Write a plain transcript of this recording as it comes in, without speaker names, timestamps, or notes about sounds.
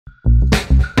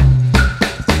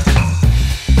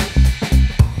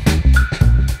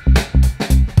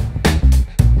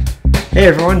Hey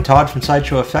everyone, Todd from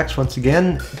Sideshow Effects once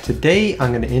again. Today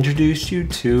I'm going to introduce you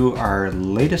to our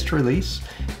latest release,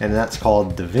 and that's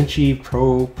called Davinci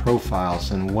Pro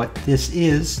Profiles. And what this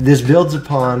is, this builds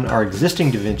upon our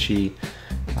existing Davinci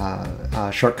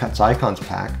Shortcuts Icons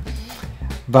pack.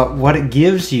 But what it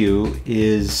gives you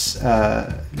is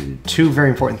two very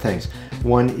important things.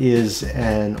 One is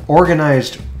an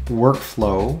organized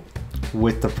workflow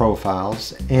with the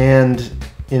profiles, and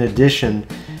in addition,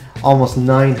 almost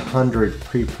 900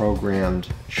 pre-programmed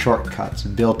shortcuts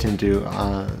built into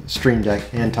Stream Deck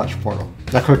and Touch Portal.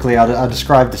 Now quickly, I'll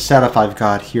describe the setup I've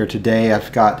got here today.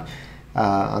 I've got,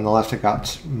 on the left, I've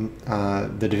got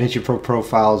the Davinci Pro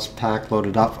Profiles pack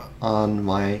loaded up on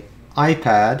my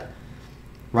iPad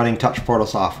running Touch Portal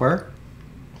software.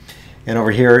 And over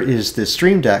here is the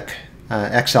Stream Deck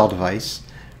XL device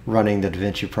running the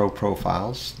Davinci Pro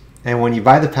Profiles. And when you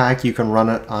buy the pack, you can run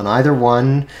it on either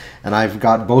one, and I've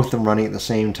got both of them running at the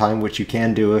same time, which you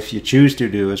can do if you choose to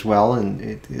do as well, and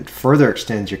it further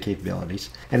extends your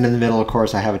capabilities. And in the middle, of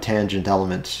course, I have a tangent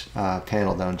element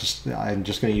panel that I'm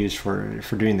just going to use for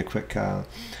doing the quick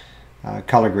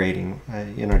color grading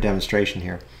in our demonstration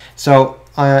here. So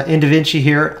in Davinci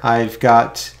here, I've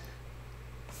got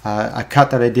a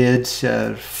cut that I did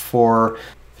for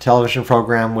a television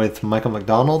program with Michael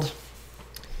McDonald.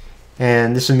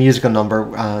 And this is a musical number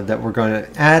that we're going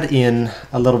to add in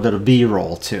a little bit of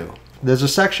B-roll to. There's a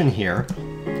section here.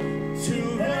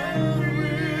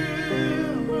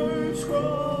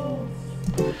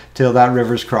 Till that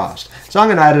river's crossed. So I'm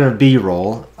going to add in a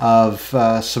B-roll of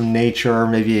some nature,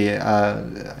 maybe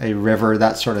a river,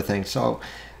 that sort of thing. So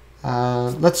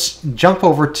let's jump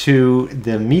over to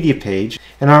the media page.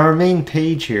 And on our main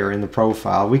page here in the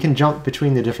profile, we can jump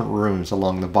between the different rooms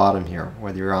along the bottom here,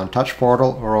 whether you're on Touch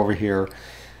Portal or over here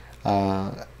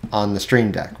on the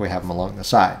Stream Deck. We have them along the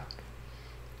side.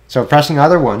 So pressing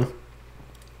either one,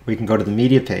 we can go to the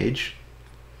media page.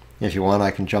 If you want,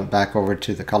 I can jump back over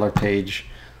to the color page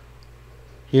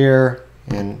here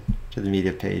and to the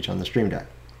media page on the Stream Deck.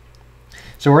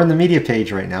 So we're in the media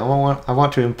page right now. I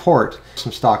want to import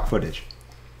some stock footage.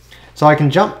 So I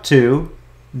can jump to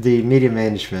the media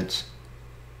management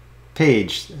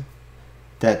page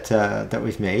that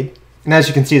we've made. And as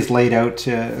you can see, it's laid out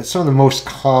some of the most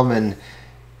common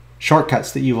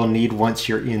shortcuts that you will need once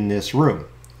you're in this room.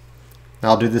 Now,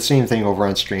 I'll do the same thing over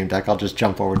on Stream Deck. I'll just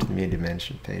jump over to the media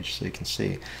management page so you can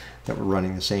see that we're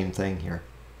running the same thing here.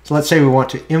 So let's say we want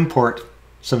to import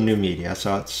some new media.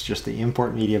 So it's just the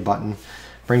import media button.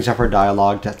 Brings up our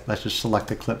dialog. Let's just select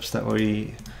the clips that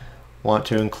we want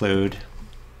to include.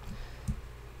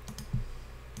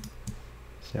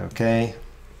 Say OK.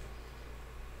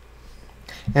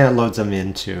 And it loads them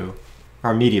into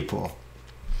our media pool.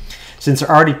 Since they're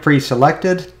already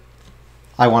pre-selected,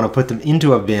 I want to put them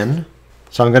into a bin.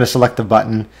 So I'm going to select the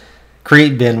button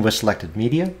Create Bin with Selected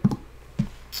Media.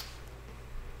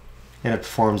 And it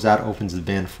performs that, opens the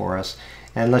bin for us.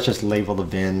 And let's just label the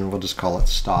bin. We'll just call it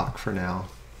stock for now.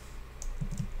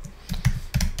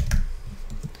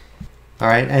 All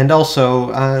right, and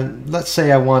also let's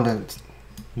say I want to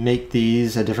make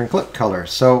these a different clip color.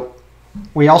 So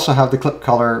we also have the clip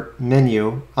color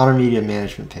menu on our media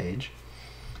management page.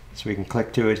 So we can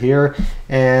click to it here,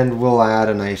 and we'll add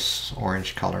a nice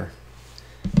orange color.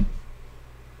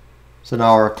 So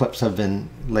now our clips have been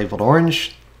labeled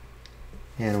orange,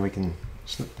 and we can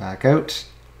slip back out.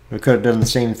 We could have done the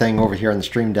same thing over here on the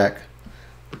Stream Deck.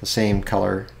 The same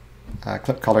color,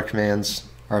 clip color commands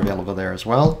are available there as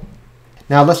well.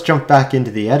 Now let's jump back into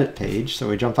the edit page. So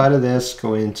we jump out of this,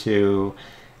 go into,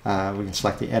 we can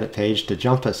select the edit page to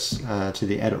jump us to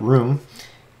the edit room.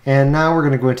 And now we're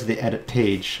going to go into the edit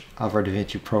page of our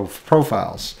Davinci Pro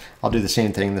Profiles. I'll do the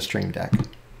same thing in the Stream Deck.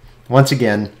 Once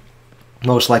again,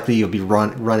 most likely you'll be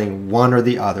running one or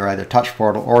the other, either Touch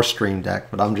Portal or Stream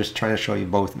Deck, but I'm just trying to show you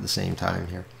both at the same time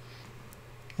here.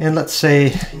 And let's say,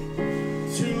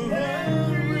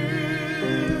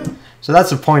 so that's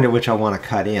the point at which I want to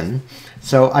cut in.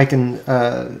 So I can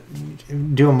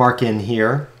do a mark in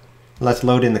here. Let's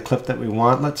load in the clip that we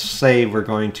want. Let's say we're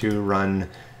going to run,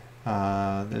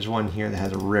 there's one here that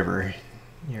has a river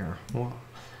here. We'll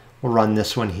run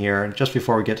this one here. Just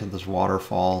before we get to this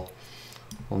waterfall,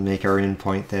 we'll make our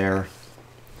endpoint there.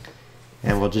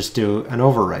 And we'll just do an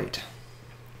overwrite.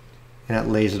 And it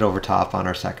lays it over top on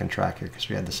our second track here because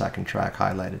we had the second track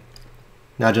highlighted.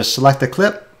 Now just select the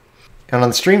clip, and on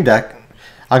the Stream Deck,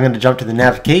 I'm going to jump to the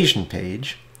navigation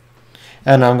page,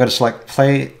 and I'm going to select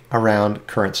Play Around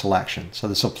Current Selection. So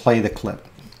this will play the clip.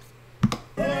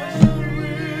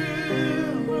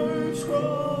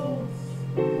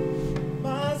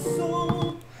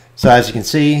 So as you can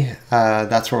see,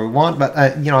 that's where we want,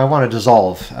 but you know, I want a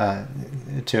dissolve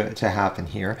to happen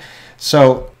here.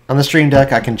 So on the Stream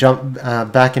Deck, I can jump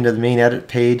back into the main edit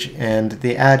page, and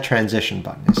the add transition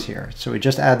button is here. So we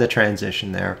just add the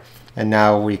transition there, and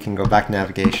now we can go back to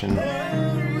navigation.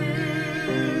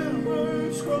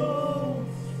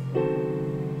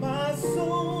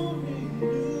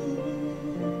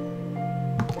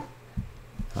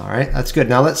 All right, that's good.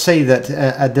 Now let's say that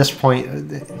at this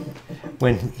point,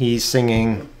 when he's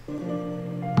singing,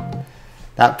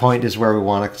 that point is where we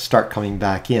want to start coming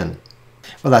back in.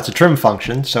 Well, that's a trim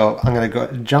function, so I'm going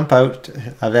to jump out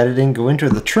of editing, go into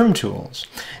the trim tools,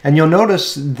 and you'll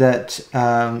notice that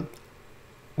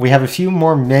we have a few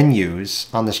more menus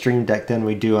on the Stream Deck than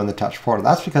we do on the Touch Portal.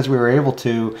 That's because we were able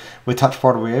to, with Touch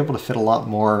Portal, we were able to fit a lot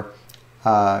more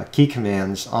key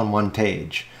commands on one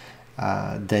page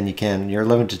than you can. You're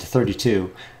limited to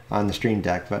 32 on the Stream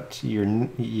Deck, but you're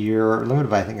limited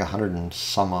by, I think, 100 and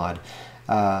some odd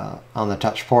on the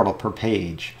Touch Portal per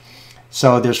page.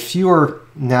 So there's fewer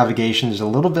navigations, a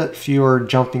little bit fewer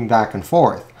jumping back and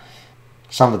forth,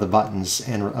 some of the buttons,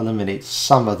 and eliminate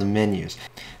some of the menus.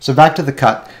 So back to the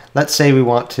cut. Let's say we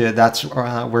want to, that's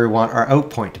where we want our out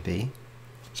point to be.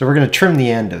 So we're going to trim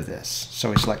the end of this.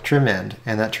 So we select trim end,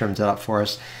 and that trims it up for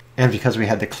us. And because we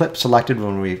had the clip selected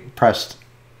when we pressed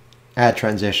add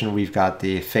transition, we've got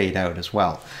the fade out as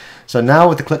well. So now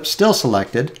with the clip still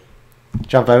selected,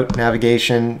 jump out,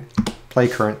 navigation, play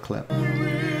current clip.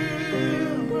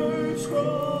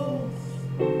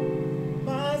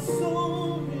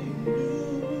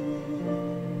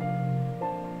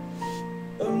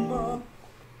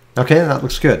 Okay, that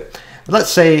looks good. Let's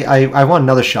say I want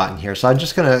another shot in here, so I'm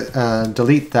just going to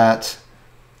delete that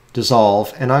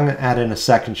dissolve, and I'm going to add in a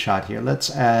second shot here. Let's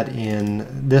add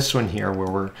in this one here where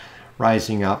we're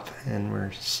rising up and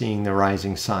we're seeing the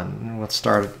rising sun. And we'll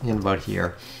start in about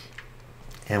here,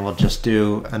 and we'll just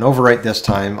do an overwrite this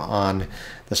time on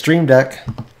the Stream Deck.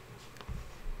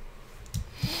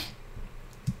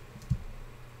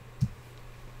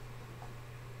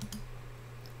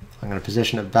 I'm going to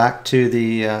position it back to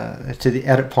the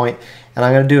edit point, and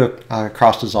I'm going to do a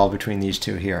cross dissolve between these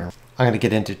two here. I'm going to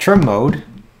get into trim mode,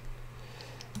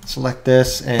 select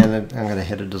this, and I'm going to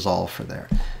hit a dissolve for there.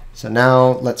 So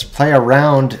now let's play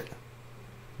around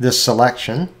this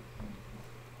selection.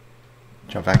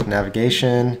 Jump back to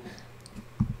navigation.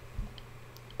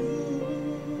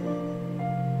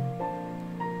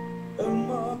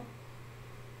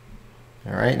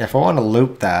 All right, and if I want to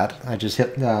loop that, I just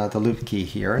hit the loop key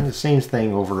here, and the same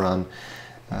thing over on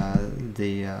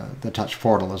the Touch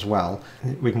Portal as well.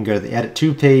 We can go to the Edit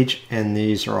To page, and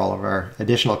these are all of our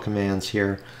additional commands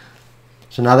here.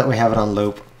 So now that we have it on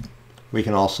loop, we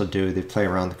can also do the play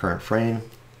around the current frame.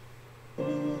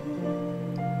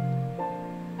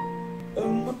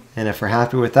 And if we're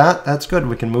happy with that, that's good.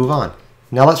 We can move on.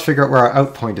 Now let's figure out where our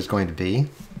out point is going to be.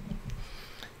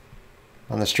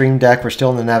 On the Stream Deck, we're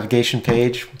still in the navigation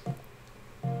page.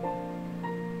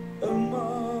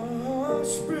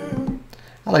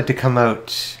 I like to come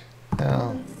out,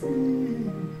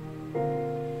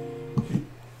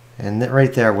 and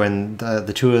right there when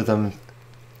the two of them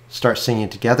start singing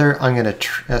together, I'm going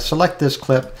to select this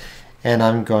clip, and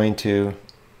I'm going to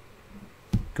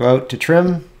go out to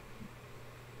trim,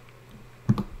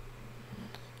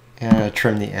 and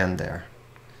trim the end there.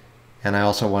 And I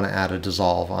also want to add a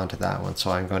dissolve onto that one,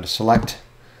 so I'm going to select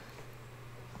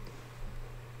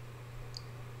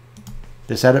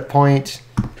this edit point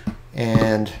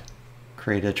and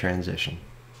create a transition.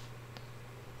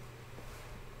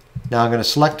 Now I'm going to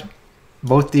select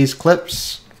both these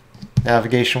clips,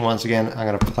 navigation once again, I'm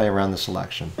going to play around the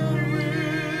selection.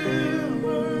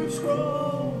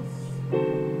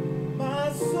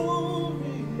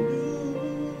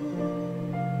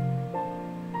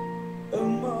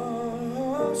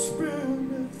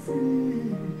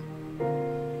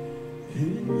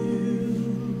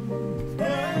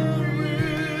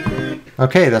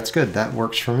 Okay, that's good. That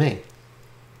works for me.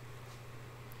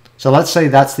 So let's say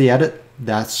that's the edit.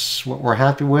 That's what we're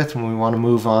happy with, and we want to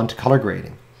move on to color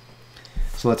grading.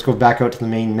 So let's go back out to the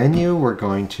main menu. We're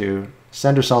going to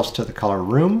send ourselves to the color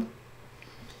room,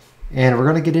 and we're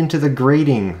going to get into the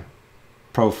grading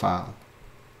profile.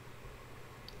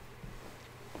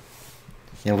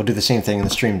 And we'll do the same thing in the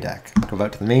Stream Deck. Go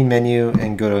back to the main menu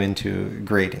and go into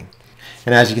grading.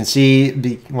 And as you can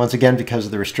see, once again, because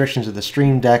of the restrictions of the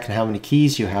Stream Deck and how many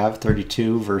keys you have,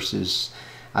 32 versus,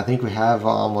 I think we have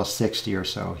almost 60 or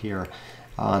so here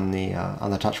on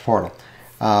the Touch Portal.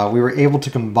 We were able to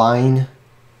combine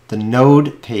the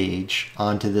node page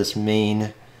onto this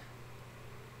main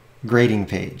grading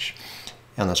page.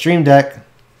 On the Stream Deck,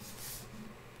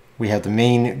 we have the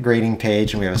main grading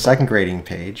page and we have a second grading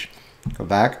page. Go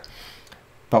back.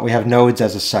 But we have nodes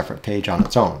as a separate page on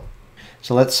its own.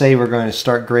 So let's say we're going to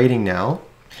start grading now.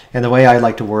 And the way I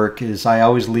like to work is I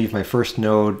always leave my first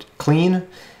node clean,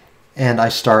 and I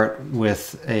start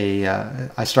with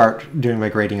I start doing my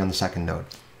grading on the second node.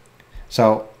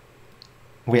 So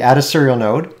we add a serial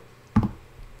node,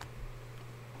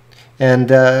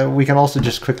 and we can also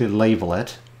just quickly label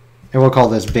it, and we'll call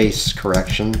this base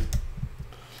correction.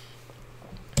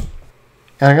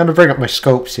 And I'm going to bring up my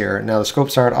scopes here. Now the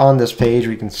scopes aren't on this page.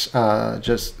 We can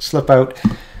just slip out,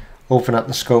 open up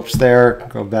the scopes there,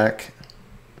 go back,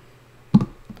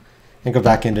 and go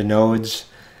back into nodes.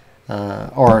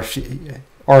 Or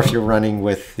if you're running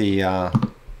with the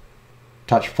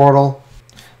touch portal,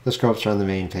 the scopes are on the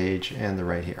main page and they're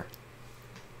right here.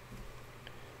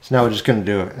 So now we're just going to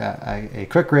do a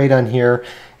quick grade on here.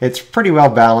 It's pretty well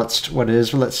balanced what it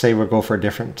is. Let's say we'll go for a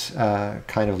different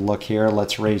kind of look here.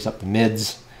 Let's raise up the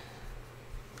mids.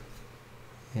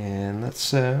 And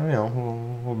let's,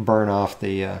 we'll burn off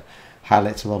the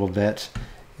highlights a little bit.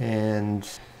 And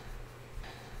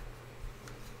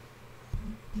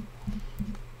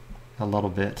a little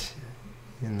bit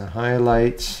in the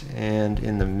highlights and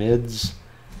in the mids.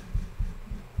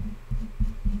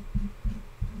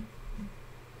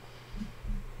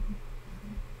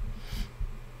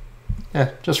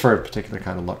 Yeah, just for a particular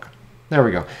kind of look. There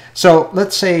we go. So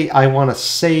let's say I want to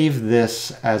save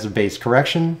this as a base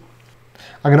correction.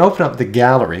 I'm going to open up the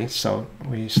gallery. So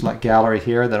we select gallery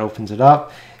here, that opens it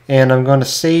up. And I'm going to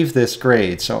save this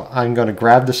grade. So I'm going to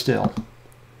grab the still.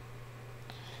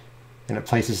 And it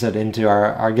places it into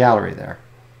our gallery there.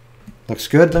 Looks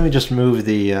good. Let me just move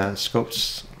the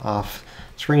scopes off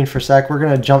screen for a sec. We're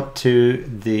going to jump to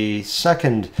the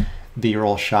second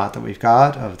B-roll shot that we've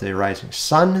got of the rising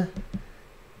sun.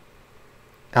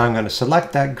 I'm going to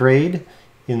select that grade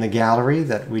in the gallery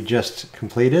that we just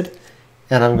completed,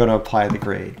 and I'm going to apply the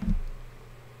grade.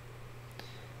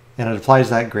 And it applies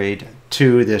that grade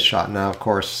to this shot. Now, of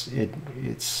course, it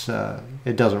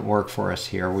doesn't work for us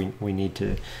here. We need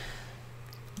to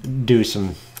do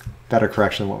some better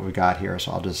correction than what we got here.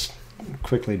 So I'll just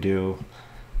quickly do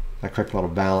a quick little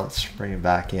balance, bring it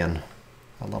back in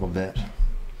a little bit.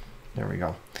 There we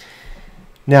go.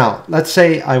 Now, let's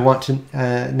say I want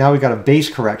to, now we've got a base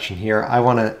correction here. I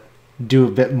want to do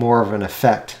a bit more of an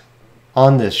effect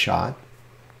on this shot.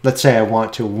 Let's say I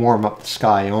want to warm up the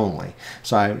sky only.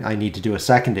 So I need to do a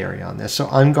secondary on this. So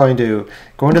I'm going to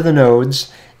go into the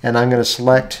nodes, and I'm going to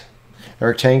select a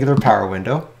rectangular power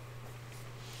window.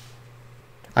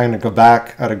 I'm going to go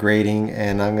back out of grading,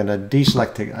 and I'm going to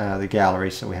deselect the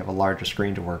gallery so we have a larger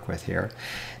screen to work with here.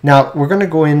 Now, we're going to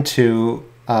go into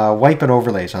wipe and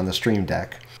overlays on the Stream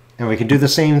Deck, and we can do the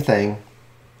same thing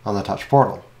on the touch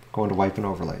portal. Go into wipe and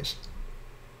overlays.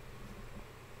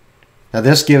 Now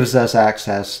this gives us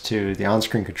access to the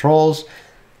on-screen controls.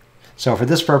 So for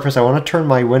this purpose, I want to turn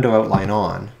my window outline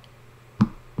on,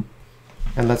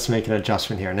 and let's make an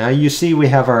adjustment here. Now you see we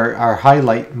have our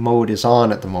highlight mode is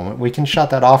on at the moment. We can shut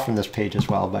that off from this page as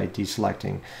well by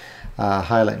deselecting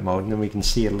highlight mode, and then we can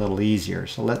see it a little easier.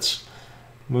 So let's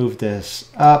move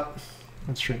this up.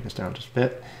 Let's shrink this down just a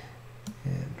bit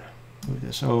and move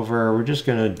this over. We're just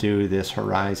going to do this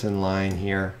horizon line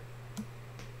here.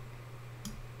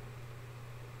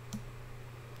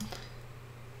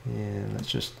 And let's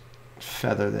just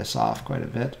feather this off quite a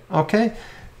bit. Okay,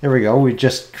 there we go. We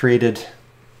just created,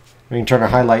 we can turn our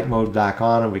highlight mode back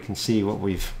on and we can see what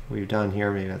we've done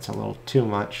here. Maybe that's a little too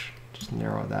much. Just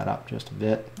narrow that up just a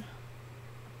bit.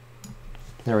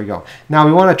 There we go. Now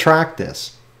we want to track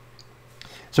this.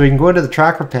 So we can go into the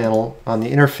tracker panel on the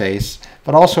interface,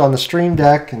 but also on the Stream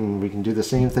Deck, and we can do the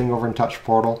same thing over in Touch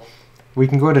Portal. We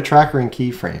can go into tracker and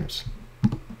keyframes.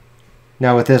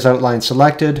 Now with this outline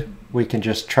selected, we can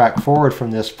just track forward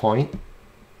from this point.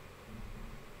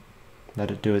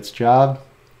 Let it do its job.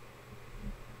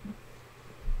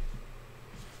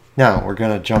 Now we're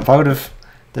going to jump out of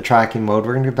the tracking mode.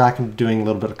 We're going to go back into doing a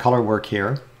little bit of color work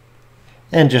here,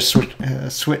 and just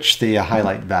switch the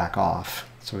highlight back off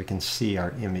so we can see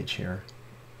our image here.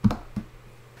 And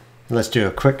let's do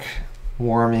a quick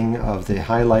warming of the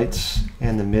highlights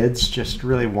and the mids. Just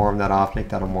really warm that off, make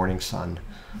that a morning sun.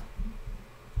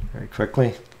 Very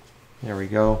quickly. There we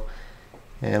go.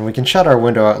 And we can shut our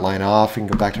window outline off. We can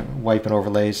go back to wipe and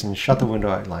overlays and shut the window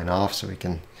outline off so we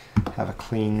can have a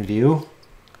clean view.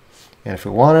 And if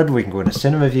we wanted, we can go into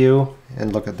cinema view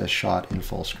and look at this shot in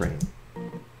full screen.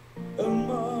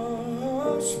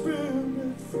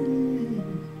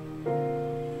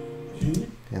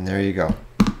 And there you go.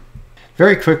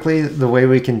 very quickly the way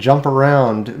we can jump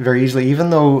around very easily,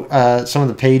 even though some of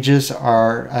the pages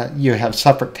are, you have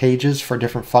separate pages for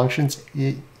different functions,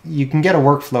 you can get a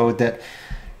workflow that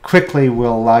quickly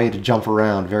will allow you to jump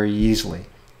around very easily.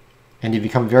 And you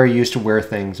become very used to where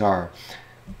things are.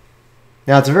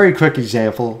 Now it's a very quick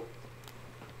example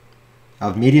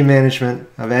of media management,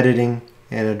 of editing,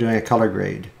 and of doing a color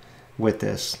grade with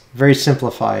this. Very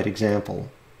simplified example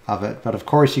of it, but of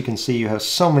course you can see you have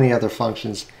so many other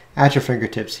functions at your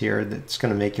fingertips here that's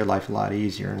going to make your life a lot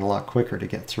easier and a lot quicker to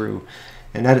get through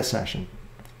an edit session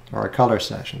or a color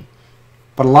session.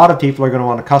 But a lot of people are going to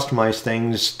want to customize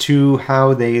things to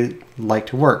how they like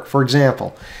to work. For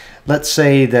example, let's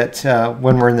say that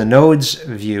when we're in the nodes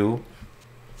view,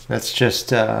 let's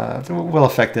just, we'll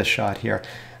affect this shot here.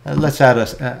 Let's add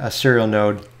a serial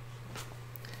node,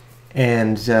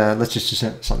 and let's just do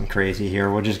something crazy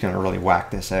here. We're just going to really whack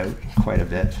this out quite a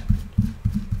bit.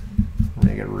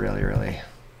 Make it really, really,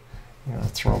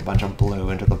 throw a bunch of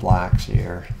blue into the blacks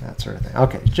here, that sort of thing.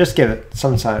 Okay, just give it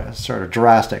some sort of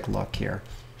drastic look here.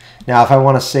 Now, if I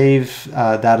want to save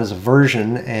that as a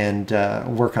version and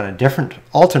work on a different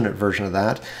alternate version of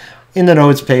that, in the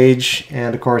nodes page,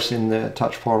 and of course in the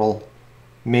Touch Portal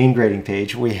main grading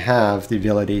page, we have the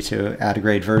ability to add a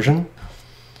grade version.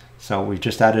 So we've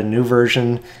just added a new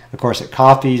version. Of course, it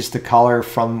copies the color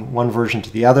from one version to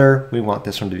the other. We want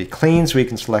this one to be clean, so we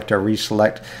can select our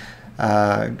reset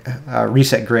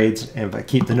grades and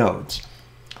keep the nodes.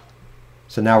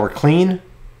 So now we're clean,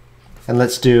 and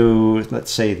let's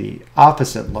say the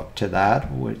opposite look to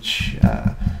that, which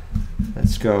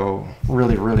let's go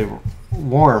really, really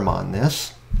warm on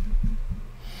this.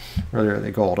 Really,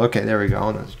 really gold. Okay, there we go.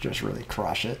 And let's just really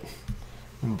crush it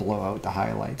and blow out the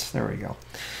highlights. There we go.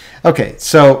 Okay,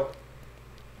 so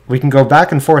we can go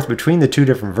back and forth between the two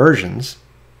different versions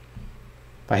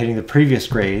by hitting the previous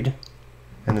grade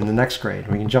and then the next grade.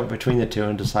 We can jump between the two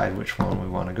and decide which one we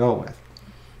want to go with.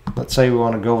 Let's say we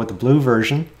want to go with the blue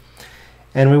version,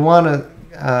 and we want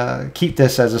to keep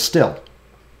this as a still.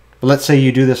 But let's say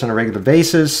you do this on a regular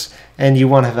basis and you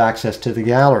want to have access to the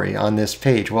gallery on this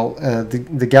page. Well,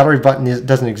 the gallery button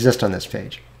doesn't exist on this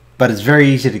page, but it's very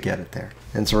easy to get it there.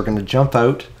 And so we're going to jump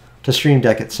out to Stream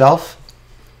Deck itself.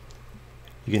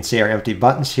 You can see our empty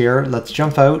buttons here. Let's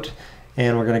jump out,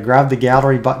 and we're going to grab the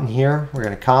gallery button here. We're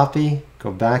going to copy,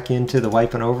 go back into the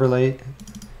wipe and overlay,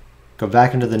 go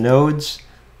back into the nodes,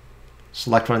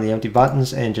 select one of the empty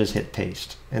buttons, and just hit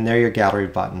paste. And there your gallery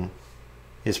button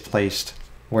is placed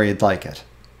where you'd like it.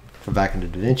 Go back into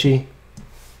Davinci.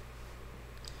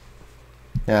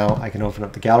 Now I can open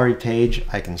up the gallery page.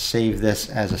 I can save this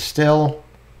as a still.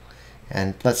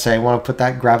 And let's say I want to put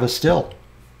that grab a still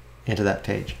into that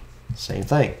page. Same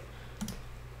thing.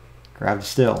 Grab the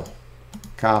still,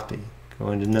 copy,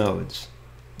 go into nodes,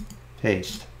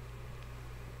 paste.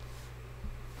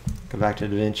 Go back to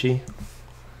Davinci.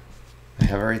 I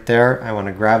have it right there. I want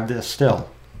to grab this still.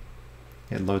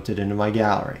 It loads it into my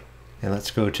gallery. And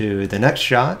let's go to the next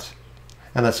shot.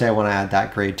 And let's say I want to add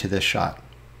that grade to this shot.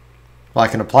 Well, I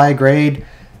can apply a grade,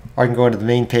 or I can go into the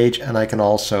main page, and I can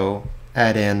also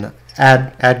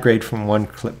add grade from one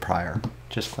clip prior.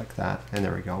 Just click that, and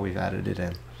there we go, we've added it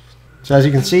in. So as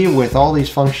you can see, with all these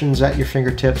functions at your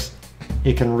fingertips,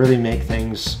 it can really make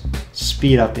things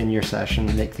speed up in your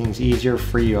session, make things easier,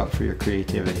 free you up for your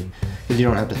creativity, because you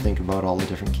don't have to think about all the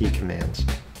different key commands.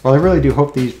 Well, I really do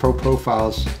hope these Pro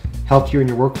Profiles help you in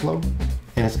your workflow,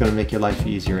 and it's going to make your life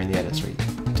easier in the Edit Suite.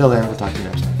 Till then, we'll talk to you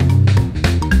next time.